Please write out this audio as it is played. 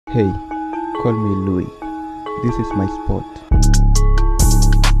Hey, call me Louis. This is my spot.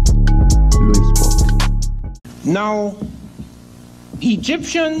 Louis spot. Now,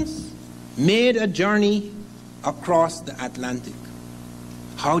 Egyptians made a journey across the Atlantic.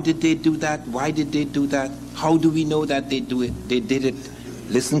 How did they do that? Why did they do that? How do we know that they do it? They did it.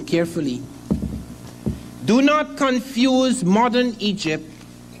 Listen carefully. Do not confuse modern Egypt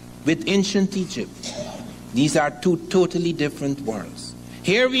with ancient Egypt. These are two totally different worlds.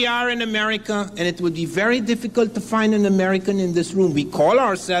 Here we are in America, and it would be very difficult to find an American in this room. We call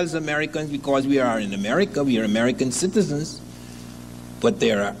ourselves Americans because we are in America. We are American citizens. But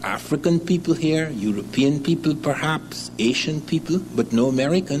there are African people here, European people perhaps, Asian people, but no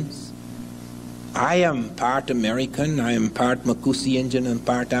Americans. I am part American, I am part Makusi Indian and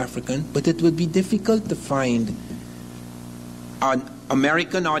part African, but it would be difficult to find an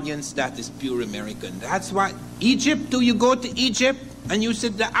American audience that is pure American. That's why Egypt, you go to Egypt and you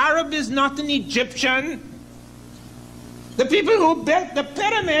said the Arab is not an Egyptian. The people who built the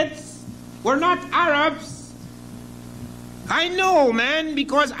pyramids were not Arabs. I know, man,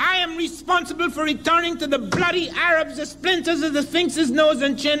 because I am responsible for returning to the bloody Arabs the splinters of the Sphinx's nose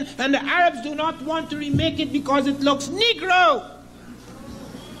and chin, and the Arabs do not want to remake it because it looks Negro.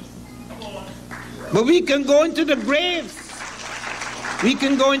 But we can go into the graves. We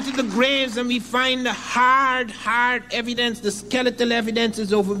can go into the graves and we find the hard evidence. The skeletal evidence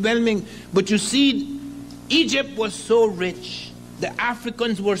is overwhelming. But you see, Egypt was so rich. The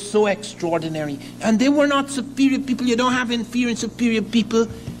Africans were so extraordinary. And they were not superior people. You don't have inferior and superior people.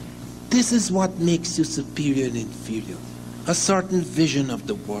 This is what makes you superior and inferior. A certain vision of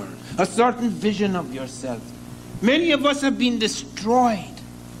the world. A certain vision of yourself. Many of us have been destroyed,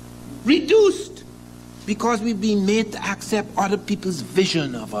 reduced, because we've been made to accept other people's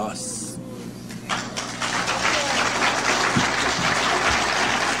vision of us.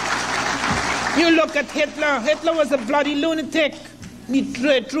 You look at Hitler. Hitler was a bloody lunatic. We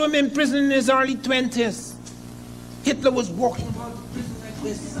threw him in prison in his early 20s. Hitler was walking about the prison like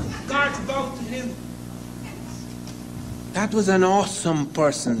this. Guards bowed to him. That was an awesome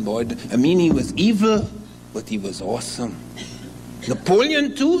person, boy. I mean, he was evil, but he was awesome.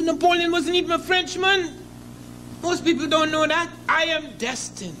 Napoleon too. Napoleon wasn't even a Frenchman. Most people don't know that. I am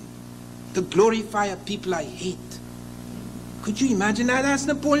destined to glorify a people I hate. Could you imagine that? That's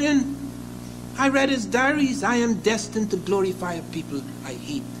Napoleon. I read his diaries. I am destined to glorify a people I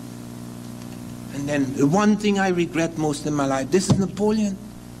hate. And then the one thing I regret most in my life, this is Napoleon.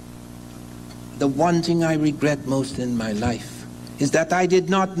 The one thing I regret most in my life is that I did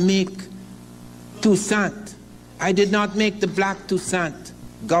not make Toussaint. I did not make the black Toussaint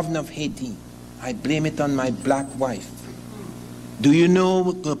governor of Haiti. I blame it on my black wife. Do you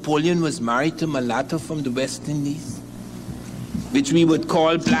know Napoleon was married to a mulatto from the West Indies, which we would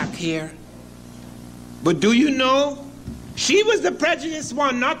call black hair? But do you know, she was the prejudiced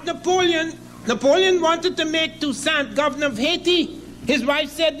one, not Napoleon. Napoleon wanted to make Toussaint governor of Haiti. His wife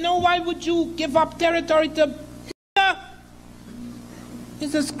said, no, why would you give up territory to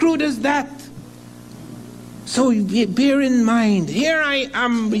It's as crude as that. So bear in mind, here I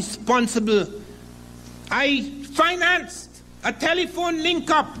am responsible. I financed a telephone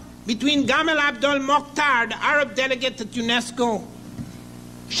link-up between Gamal Abdel Mokhtar, the Arab delegate at UNESCO,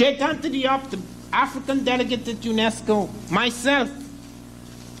 Sheikh Anthony Diop, the African delegate at UNESCO, myself,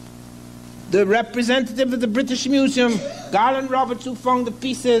 the representative of the British Museum, Garland Roberts, who found the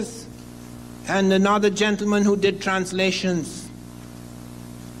pieces, and another gentleman who did translations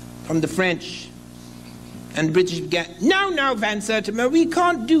from the French. And the British began, no, Van Sertima, we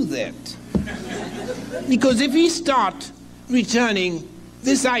can't do that. Because if we start returning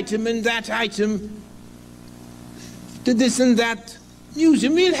this item and that item to this and that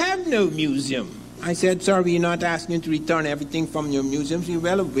museum, we'll have no museum. I said, sir, we're not asking you to return everything from your museums. We're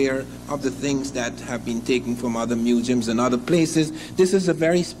well aware of the things that have been taken from other museums and other places. This is a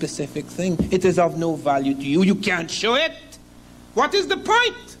very specific thing. It is of no value to you. You can't show it. What is the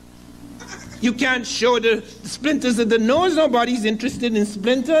point? You can't show the splinters of the nose. Nobody's interested in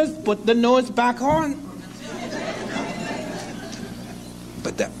splinters. Put the nose back on.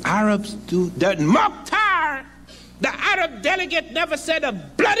 But the Arabs do. The Mokhtar, the Arab delegate, never said a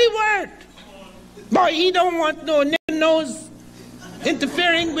bloody word. Boy, he don't want no nose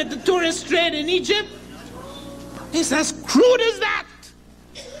interfering with the tourist trade in Egypt. It's as crude as that.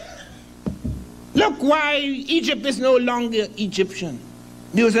 Look why Egypt is no longer Egyptian.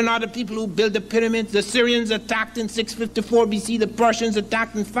 Those are not the people who built the pyramids. The Syrians attacked in 654 BC. The Persians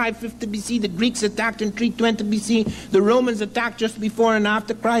attacked in 550 BC. The Greeks attacked in 320 BC. The Romans attacked just before and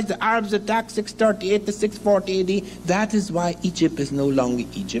after Christ. The Arabs attacked 638 to 640 AD. That is why Egypt is no longer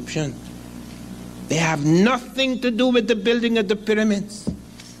Egyptian. They have nothing to do with the building of the pyramids.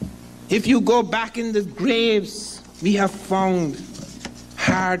 If you go back in the graves, we have found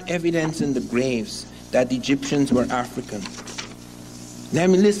hard evidence in the graves that the Egyptians were African. Let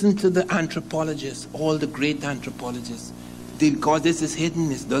me listen to the anthropologists, all the great anthropologists, because this is hidden.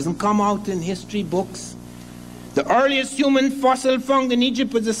 This doesn't come out in history books. The earliest human fossil found in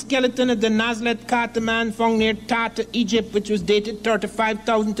Egypt was the skeleton of the Nazlet Kataman found near Tata, Egypt, which was dated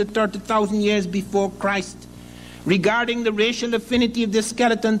 35,000 to 30,000 years before Christ. Regarding the racial affinity of this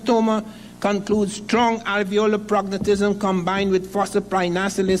skeleton, Thoma concludes strong alveolar prognatism combined with fossil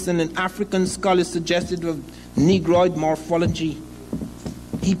Prinacilis and an African skull is suggestive of Negroid morphology.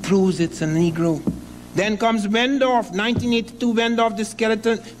 He proves it's a Negro. Then comes Wendorf, 1982. Wendorf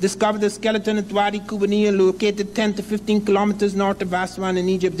discovered the skeleton at Wadi Kubaniya, located 10 to 15 kilometers north of Aswan in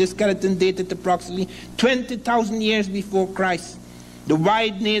Egypt. This skeleton dated approximately 20,000 years before Christ. The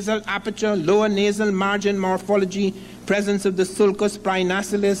wide nasal aperture, lower nasal margin morphology, presence of the sulcus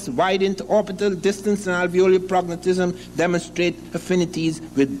prinacilis, wide interorbital distance and alveolar prognatism demonstrate affinities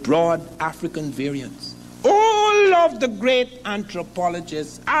with broad African variants. All of the great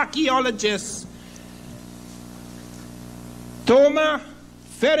anthropologists, archaeologists, Thoma,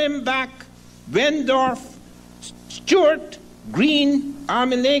 Fehrenbach, Wendorf, Stewart, Green,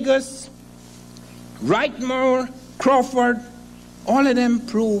 Armilagus, Wrightmore, Crawford, all of them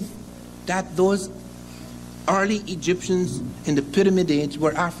prove that those early Egyptians in the Pyramid Age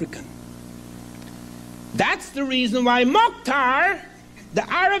were African. That's the reason why Mokhtar, the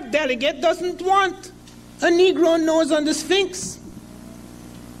Arab delegate, doesn't want a Negro nose on the Sphinx,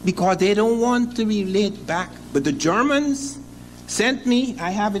 because they don't want to relate back. But the Germans sent me,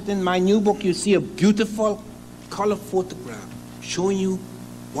 I have it in my new book, you see a beautiful color photograph showing you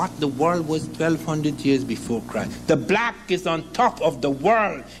what the world was 1,200 years before Christ. The black is on top of the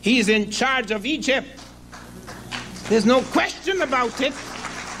world. He is in charge of Egypt. There's no question about it.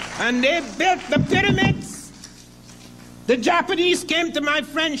 And they built the pyramids. The Japanese came to my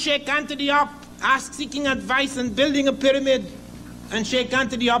friend Sheikh Anta Diop, seeking advice on building a pyramid. And Sheikh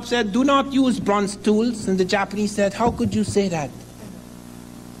Anta Diop said, do not use bronze tools. And the Japanese said, how could you say that?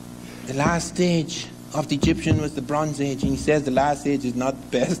 The last stage of the Egyptian was the Bronze Age. And he says the last age is not the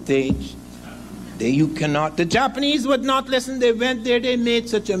best age. You cannot. The Japanese would not listen. They went there. They made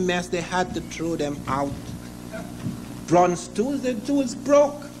such a mess. They had to throw them out. Bronze tools, the tools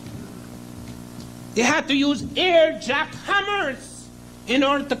broke. They had to use air jack hammers in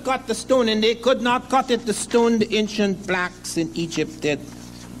order to cut the stone, and they could not cut it, the stone the ancient blacks in Egypt did.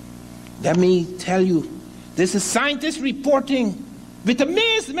 Let me tell you, this is scientists reporting with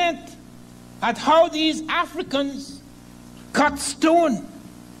amazement at how these Africans cut stone.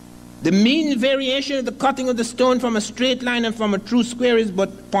 The mean variation of the cutting of the stone from a straight line and from a true square is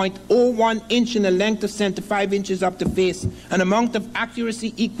but 0.01 inch in a length of 75 inches up the face, an amount of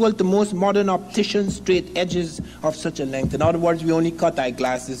accuracy equal to most modern opticians' straight edges of such a length. In other words, we only cut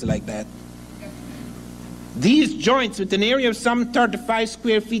eyeglasses like that. These joints, with an area of some 35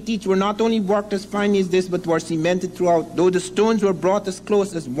 square feet each, were not only worked as finely as this, but were cemented throughout, though the stones were brought as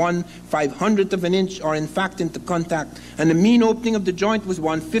close as 1/500th of an inch, or in fact into contact, and the mean opening of the joint was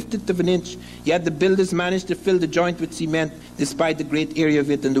 1/50th of an inch, yet the builders managed to fill the joint with cement, despite the great area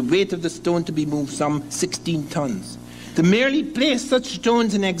of it, and the weight of the stone to be moved some 16 tons. To merely place such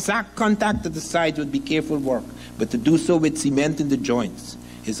stones in exact contact at the sides would be careful work, but to do so with cement in the joints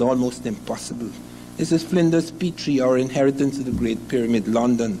is almost impossible. This is Flinders Petrie, Our Inheritance of the Great Pyramid,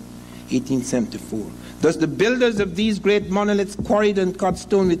 London, 1874. Thus the builders of these great monoliths quarried and cut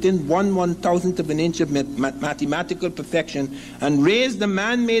stone within 1/1000th of an inch of mathematical perfection, and raised the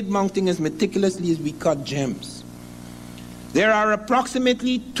man-made mounting as meticulously as we cut gems. There are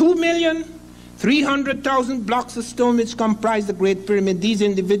approximately 2,300,000 blocks of stone which comprise the Great Pyramid. These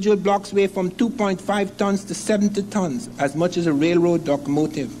individual blocks weigh from 2.5 tons to 70 tons, as much as a railroad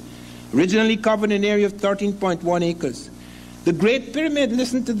locomotive. Originally covered an area of 13.1 acres. The Great Pyramid,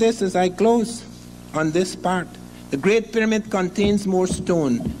 listen to this as I close on this part. The Great Pyramid contains more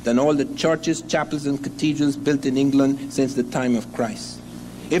stone than all the churches, chapels, and cathedrals built in England since the time of Christ.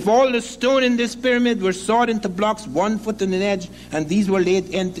 If all the stone in this pyramid were sawed into blocks 1 foot on an edge, and these were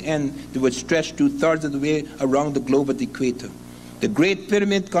laid end to end, they would stretch 2/3 of the way around the globe at the equator. The Great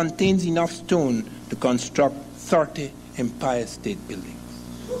Pyramid contains enough stone to construct 30 Empire State Buildings.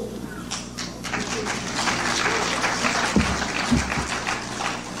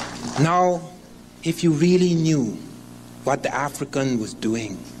 Now, if you really knew what the African was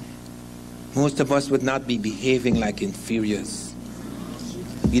doing, most of us would not be behaving like inferiors.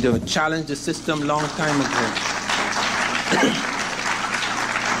 We'd have challenged the system long time ago.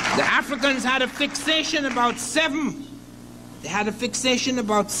 The Africans had a fixation about 7. They had a fixation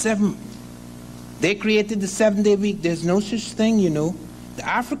about 7. They created the 7-day week. There's no such thing, you know. The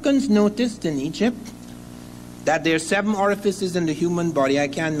Africans noticed in Egypt that there are 7 orifices in the human body. I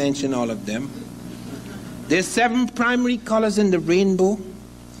can't mention all of them. There's 7 primary colors in the rainbow: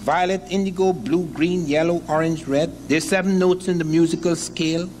 violet, indigo, blue, green, yellow, orange, red. There's 7 notes in the musical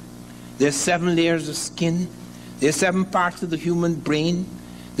scale. There's 7 layers of skin. There's 7 parts of the human brain.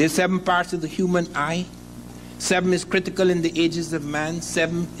 There's 7 parts of the human eye. 7 is critical in the ages of man.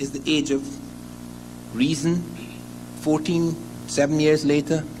 7 is the age of reason. 14, 7 years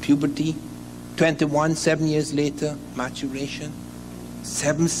later, puberty. 21, 7 years later, maturation.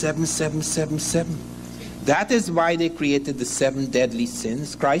 7, 7, 7, 7, 7. That is why they created the 7 deadly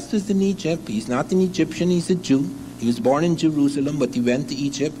sins. Christ was in Egypt. He's not an Egyptian, he's a Jew. He was born in Jerusalem, but he went to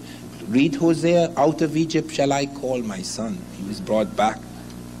Egypt. Read Hosea, out of Egypt shall I call my son. He was brought back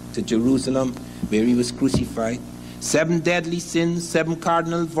to Jerusalem, where he was crucified. 7 deadly sins, 7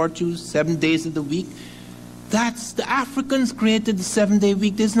 cardinal virtues, 7 days of the week. That's the Africans created the 7-day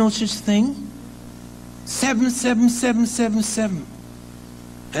week. There's no such thing. 7, 7, 7, 7, 7.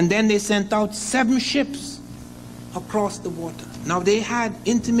 And then they sent out 7 ships across the water. Now they had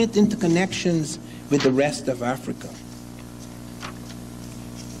intimate interconnections with the rest of Africa.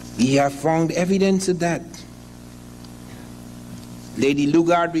 We have found evidence of that. Lady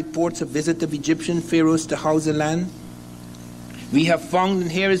Lugard reports a visit of Egyptian pharaohs to Hausaland. We have found,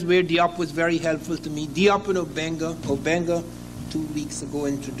 and here is where Diop was very helpful to me. Diop and Obenga. Obenga 2 weeks ago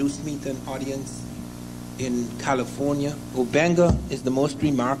introduced me to an audience in California. Obenga is the most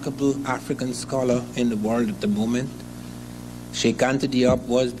remarkable African scholar in the world at the moment. Sheikh Anta Diop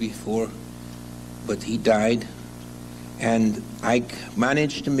was before, but he died. And I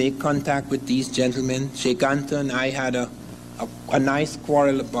managed to make contact with these gentlemen. Sheikh Anta and I had a nice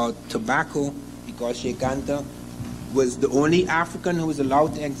quarrel about tobacco, because Sheikh Anta was the only African who was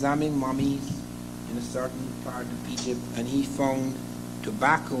allowed to examine mummies in a certain part of Egypt, and he found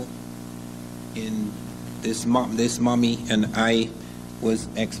tobacco in this mummy, and I was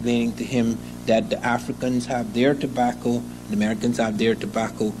explaining to him that the Africans have their tobacco, the Americans have their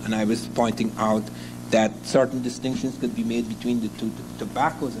tobacco, and I was pointing out that certain distinctions could be made between the two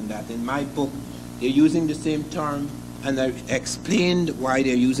tobaccos, and that in my book they're using the same term, and I explained why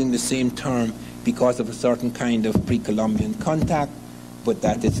they're using the same term, because of a certain kind of pre-Columbian contact, but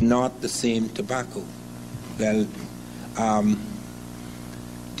that it's not the same tobacco. Well,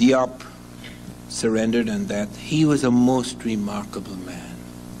 Diop surrendered, and that he was a most remarkable man.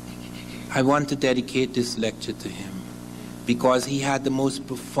 I want to dedicate this lecture to him, because he had the most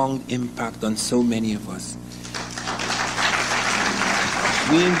profound impact on so many of us.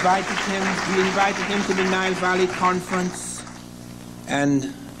 We invited him to the Nile Valley Conference,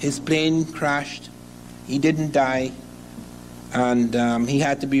 and his plane crashed. He didn't die, and he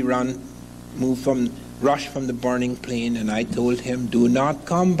had to be rushed from the burning plane. And I told him, do not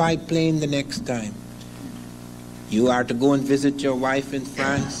come by plane the next time. You are to go and visit your wife in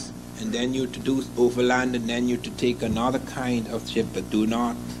France, and then you're to do overland, and then you're to take another kind of ship, but do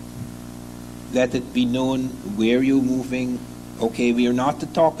not let it be known where you're moving. Okay, we are not to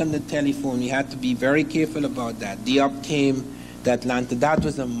talk on the telephone. We had to be very careful about that. Diop came to Atlanta. That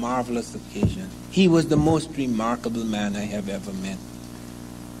was a marvelous occasion. He was the most remarkable man I have ever met.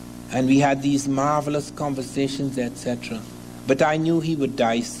 And we had these marvelous conversations, etc. But I knew he would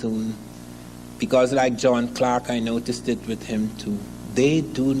die soon, because like John Clark, I noticed it with him too. They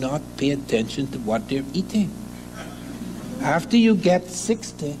do not pay attention to what they're eating. After you get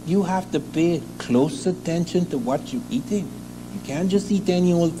 60, you have to pay close attention to what you're eating. You can't just eat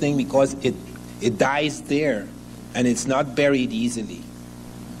any old thing, because it dies there, and it's not buried easily.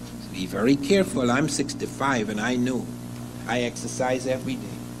 So be very careful. I'm 65, and I know. I exercise every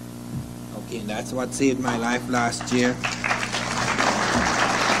day. Okay, and that's what saved my life last year.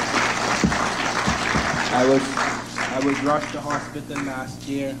 I was rushed to hospital last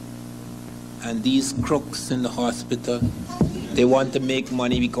year, and these crooks in the hospital, they want to make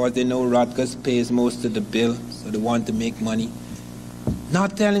money because they know Rutgers pays most of the bill, so they want to make money.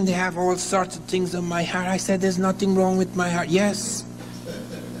 Not telling they have all sorts of things on my heart. I said, there's nothing wrong with my heart. Yes.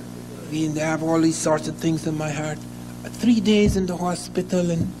 They have all these sorts of things on my heart. 3 days in the hospital,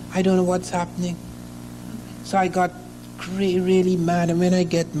 and I don't know what's happening. So I got really mad, and when I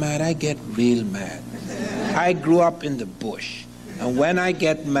get mad, I get real mad. I grew up in the bush. And when I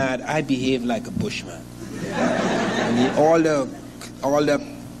get mad, I behave like a bushman. And all the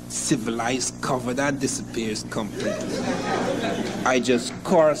civilized cover, that disappears completely. I just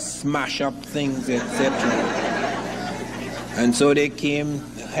curse, smash up things, etc. And so they came,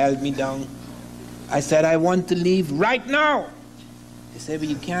 held me down. I said, I want to leave right now. They said, but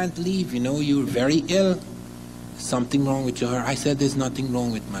you can't leave, you know, you're very ill. Something wrong with your heart. I said, there's nothing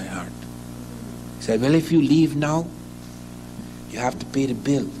wrong with my heart. He said, well, if you leave now, you have to pay the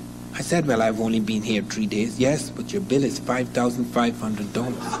bill. I said, well, I've only been here 3 days. Yes, but your bill is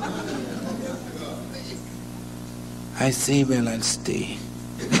 $5,500. I say, well, I'll stay.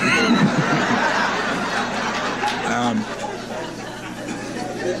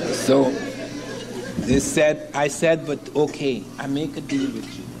 So they said, I said, but okay, I make a deal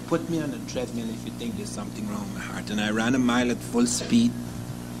with you. Put me on a treadmill if you think there's something wrong with my heart. And I ran a mile at full speed.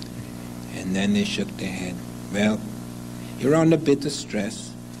 And then they shook their head. Well, you're under a bit of stress.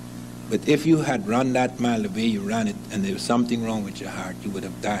 But if you had run that mile the way you ran it, and there was something wrong with your heart, you would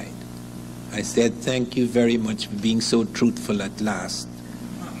have died. I said, thank you very much for being so truthful at last.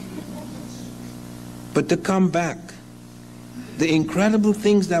 But to come back, the incredible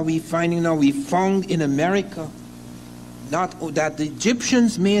things that we're finding now, we found in America, not that the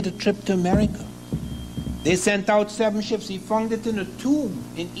Egyptians made a trip to America. They sent out 7 ships. We found it in a tomb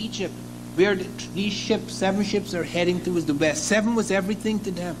in Egypt, where these ships, 7 ships are heading towards the west. 7 was everything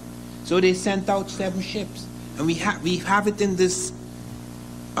to them. So they sent out 7 ships. And we have it in this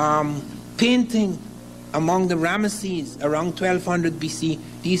painting among the Ramesses around 1200 BC,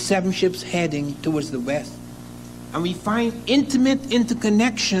 these 7 ships heading towards the west. And we find intimate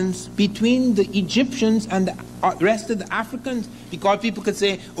interconnections between the Egyptians and the rest of the Africans, because people could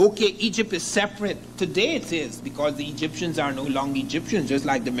say, okay, Egypt is separate. Today it is, because the Egyptians are no longer Egyptians, just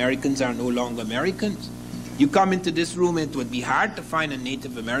like the Americans are no longer Americans. You come into this room, it would be hard to find a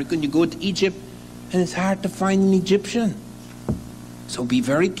Native American. You go to Egypt, and it's hard to find an Egyptian. So be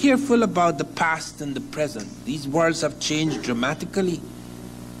very careful about the past and the present. These worlds have changed dramatically.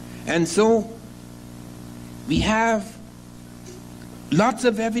 And so we have lots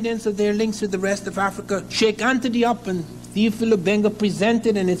of evidence of their links with the rest of Africa. Sheikh Anta Diop and Theophilo Benga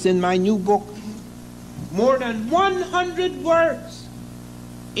presented, and it's in my new book, more than 100 words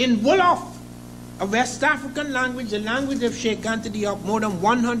in Wolof, a West African language, the language of Sheikh Anta Diop, more than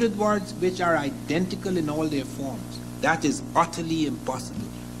 100 words which are identical in all their forms. That is utterly impossible.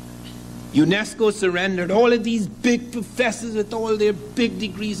 UNESCO surrendered. All of these big professors with all their big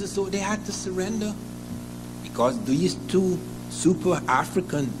degrees, and so they had to surrender, because these 2 super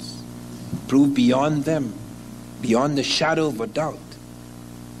Africans proved beyond them, beyond the shadow of a doubt,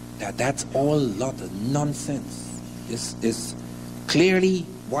 that that's all a lot of nonsense. This is clearly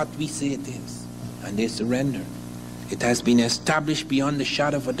what we say it is, and they surrendered. It has been established beyond the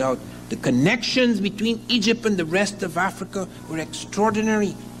shadow of a doubt. The connections between Egypt and the rest of Africa were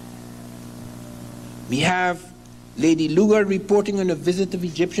extraordinary. We have Lady Lugar reporting on a visit of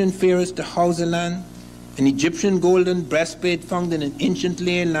Egyptian pharaohs to Hausaland, an Egyptian golden breastplate found in an ancient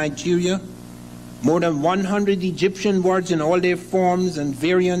layer in Nigeria, more than 100 Egyptian words in all their forms and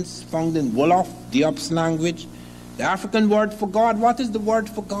variants found in Wolof, Diop's language. The African word for God, what is the word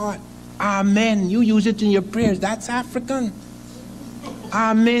for God? Amen. You use it in your prayers. That's African.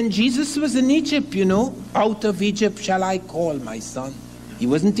 Amen. Jesus was in Egypt, you know. Out of Egypt shall I call my son. He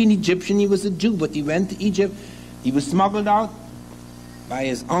wasn't an Egyptian, he was a Jew, but he went to Egypt. He was smuggled out by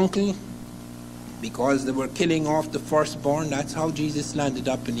his uncle because they were killing off the firstborn. That's how Jesus landed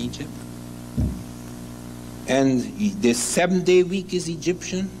up in Egypt. And the 7-day week is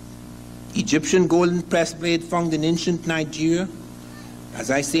Egyptian. Egyptian golden breastplate found in ancient Nigeria. As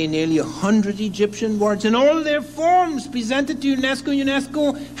I say, nearly 100 Egyptian words in all their forms presented to UNESCO.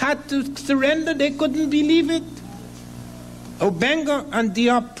 UNESCO had to surrender. They couldn't believe it. Obenga and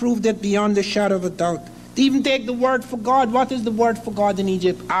Diop proved it beyond the shadow of a doubt. They even take the word for God. What is the word for God in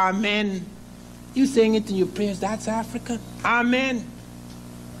Egypt? Amen. You saying it in your prayers, that's African. Amen.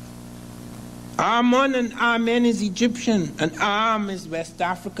 Amun and Amen is Egyptian, and Am is West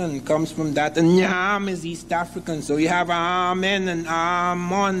African, comes from that, and Nyam is East African. So you have Amen and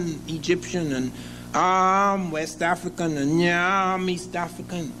Amun Egyptian, and Am West African, and Nyam East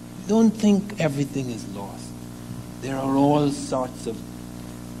African. Don't think everything is lost. There are all sorts of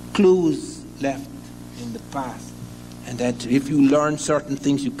clues left in the past, and that if you learn certain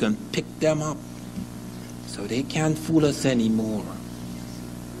things, you can pick them up. So they can't fool us anymore.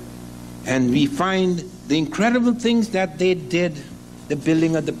 And we find the incredible things that they did, the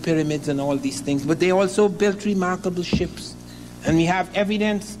building of the pyramids and all these things, but they also built remarkable ships. And we have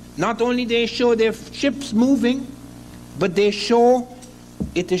evidence, not only they show their ships moving, But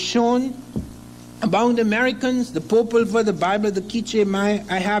it is shown among the Americans, the Popol Vuh, the Bible, the Quiche Maya.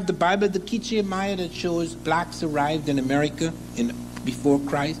 I have the Bible, the Quiche Maya, that shows blacks arrived in America before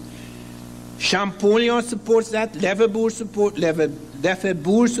Christ. Champollion supports that. Lefebvre supports that.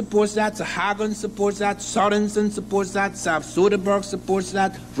 Sahagun supports that. Sorensen supports that. Sav Soderbergh supports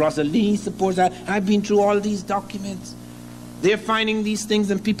that. Rosalie supports that. I've been through all these documents. They're finding these things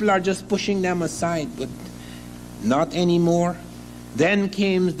and people are just pushing them aside, but not anymore. Then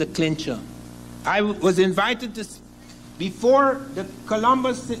came the clincher. I was invited to, before the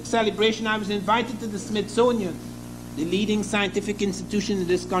Columbus celebration, I was invited to the Smithsonian, the leading scientific institution in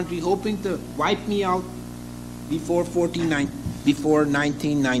this country, hoping to wipe me out before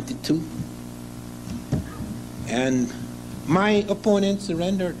 1992. And my opponent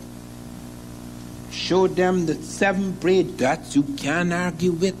surrendered. Showed them the 7 braids that you can't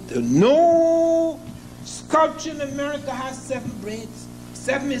argue with. No sculpture in America has 7 braids.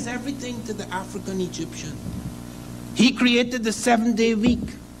 7 is everything to the African Egyptian. He created the 7-day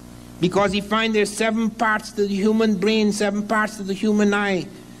week because he finds there's 7 parts to the human brain, 7 parts to the human eye,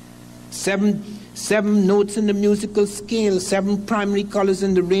 7 notes in the musical scale, 7 primary colors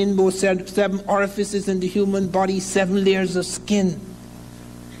in the rainbow, 7 orifices in the human body, 7 layers of skin.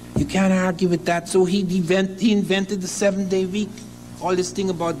 You can't argue with that. So he invented the 7-day week. All this thing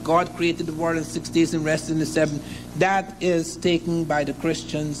about God created the world in 6 days and rested in the 7th, that is taken by the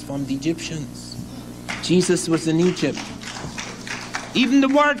Christians from the Egyptians. Jesus was in Egypt. Even the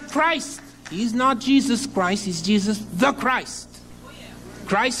word Christ, he's not Jesus Christ, he's Jesus the Christ.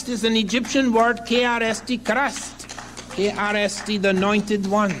 Christ is an Egyptian word, K-R-S-T, Christ. K-R-S-T, the anointed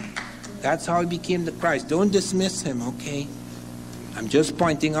one. That's how he became the Christ. Don't dismiss him, okay? I'm just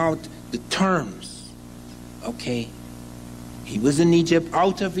pointing out the terms, okay? He was in Egypt,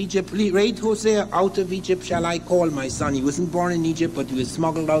 out of Egypt. Read Hosea, out of Egypt shall I call my son. He wasn't born in Egypt, but he was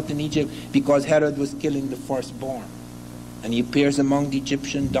smuggled out in Egypt because Herod was killing the firstborn. And he appears among the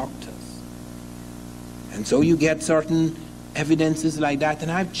Egyptian doctors. And so you get certain evidences like that.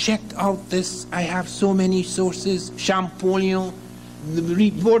 And I've checked out this. I have so many sources. Champollion,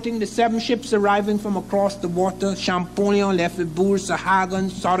 reporting the 7 ships arriving from across the water. Champollion, Lefebvre,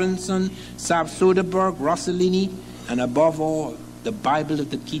 Sahagun, Sorensen, Sav Soderbergh, Rossellini, and above all, the Bible of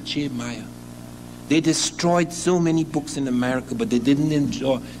the Quiche Maya. They destroyed so many books in America, but they didn't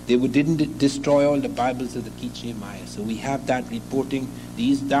destroy all the Bibles of the Quiche Maya. So we have that reporting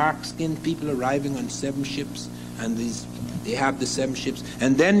these dark-skinned people arriving on 7 ships, and they have the 7 ships.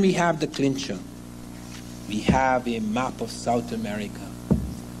 And then we have the clincher. We have a map of South America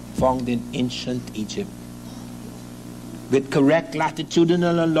found in ancient Egypt with correct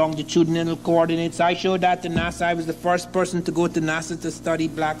latitudinal and longitudinal coordinates. I showed that to NASA. I was the first person to go to NASA to study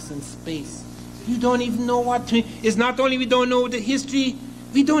blacks in space. You don't even know it's not only we don't know the history,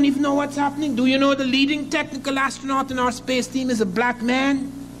 we don't even know what's happening. Do you know the leading technical astronaut in our space team is a black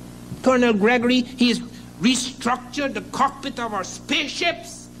man? Colonel Gregory. He's restructured the cockpit of our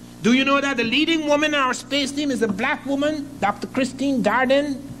spaceships. Do you know that the leading woman in our space team is a black woman, Dr. Christine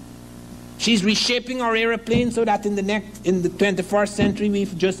Darden? She's reshaping our airplane so that in the 21st century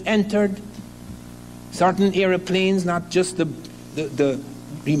we've just entered. Certain airplanes, not just the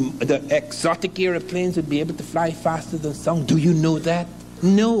exotic airplanes, would be able to fly faster than some. Do you know that?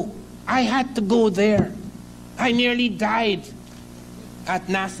 No. I had to go there. I nearly died at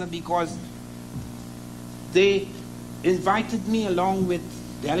NASA because they invited me along with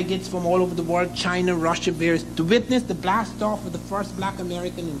delegates from all over the world, China, Russia, various, to witness the blast-off of the first black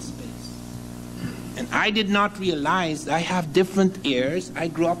American in space. And I did not realize I have different ears. I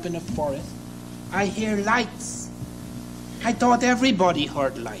grew up in a forest. I hear lights. I thought everybody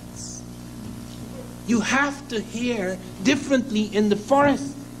heard lights. You have to hear differently in the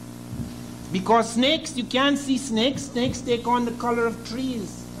forest. Because snakes, you can't see snakes. Snakes take on the color of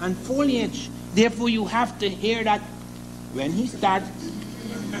trees and foliage. Therefore, you have to hear that when he starts.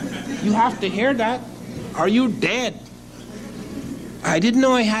 You have to hear that, or you're dead. I didn't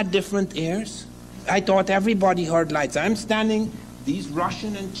know I had different ears. I thought everybody heard lights. I'm standing, these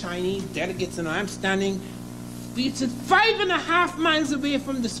Russian and Chinese delegates, and I'm standing, it's 5.5 miles away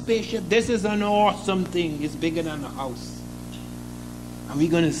from the spaceship. This is an awesome thing. It's bigger than a house. And we're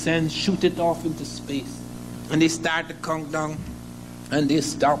going to shoot it off into space. And they start the countdown, and they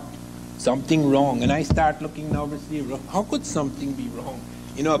stop. Something wrong. And I start looking nervously, how could something be wrong?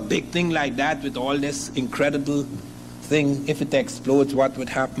 You know, a big thing like that with all this incredible thing, if it explodes, what would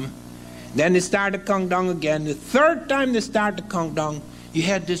happen? Then they start the countdown again. The 3rd time they start the countdown, you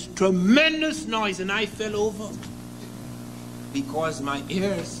had this tremendous noise, and I fell over because my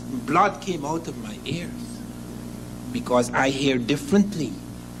ears, blood came out of my ears. because I hear differently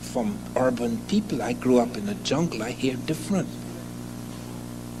from urban people. I grew up in a jungle. I hear different.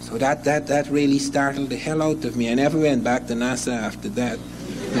 So that really startled the hell out of me. I never went back to NASA after that.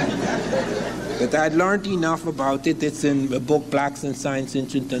 But I'd learned enough about it. It's in a book, Blacks in Science,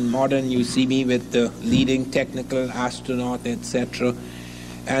 Ancient and Modern. You see me with the leading technical astronaut, etc.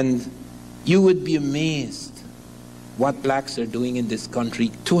 And you would be amazed what blacks are doing in this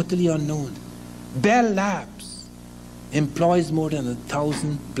country, totally unknown. Bell Labs employs more than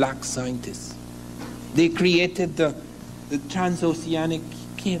 1,000 black scientists. They created the transoceanic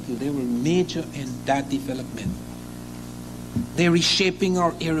cable. They were major in that development. They're reshaping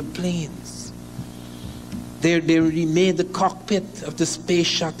our airplanes. They remade the cockpit of the space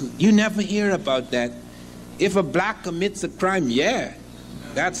shuttle. You never hear about that. If a black commits a crime, yeah,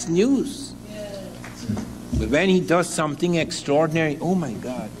 that's news. But when he does something extraordinary, oh my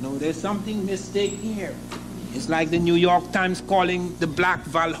God, no, there's something mistake here. It's like the New York Times calling the black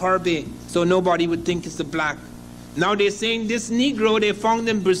Val Herbe, so nobody would think it's a black. Now they're saying this Negro they found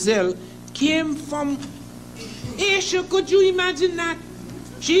in Brazil came from Asia. Could you imagine that?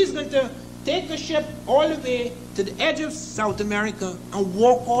 She's going to take a ship all the way to the edge of South America and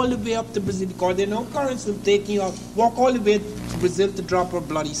walk all the way up to Brazil, because there are no currents of taking you out. Walk all the way to Brazil to drop her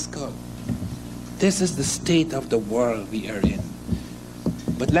bloody skull. This is the state of the world we are in.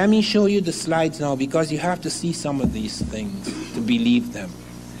 But let me show you the slides now, because you have to see some of these things to believe them.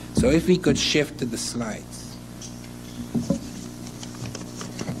 So if we could shift to the slides.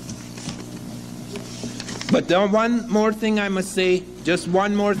 But one more thing I must say, just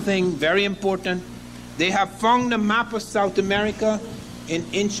one more thing, very important. They have found a map of South America in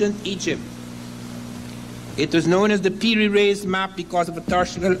ancient Egypt. It was known as the Piri-Reis map because of a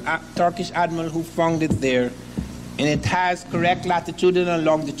Turkish admiral who found it there. And it has correct latitudinal and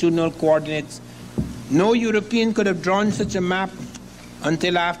longitudinal coordinates. No European could have drawn such a map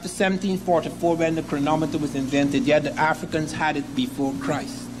until after 1744, when the chronometer was invented. Yet the Africans had it before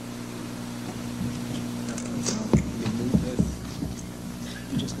Christ.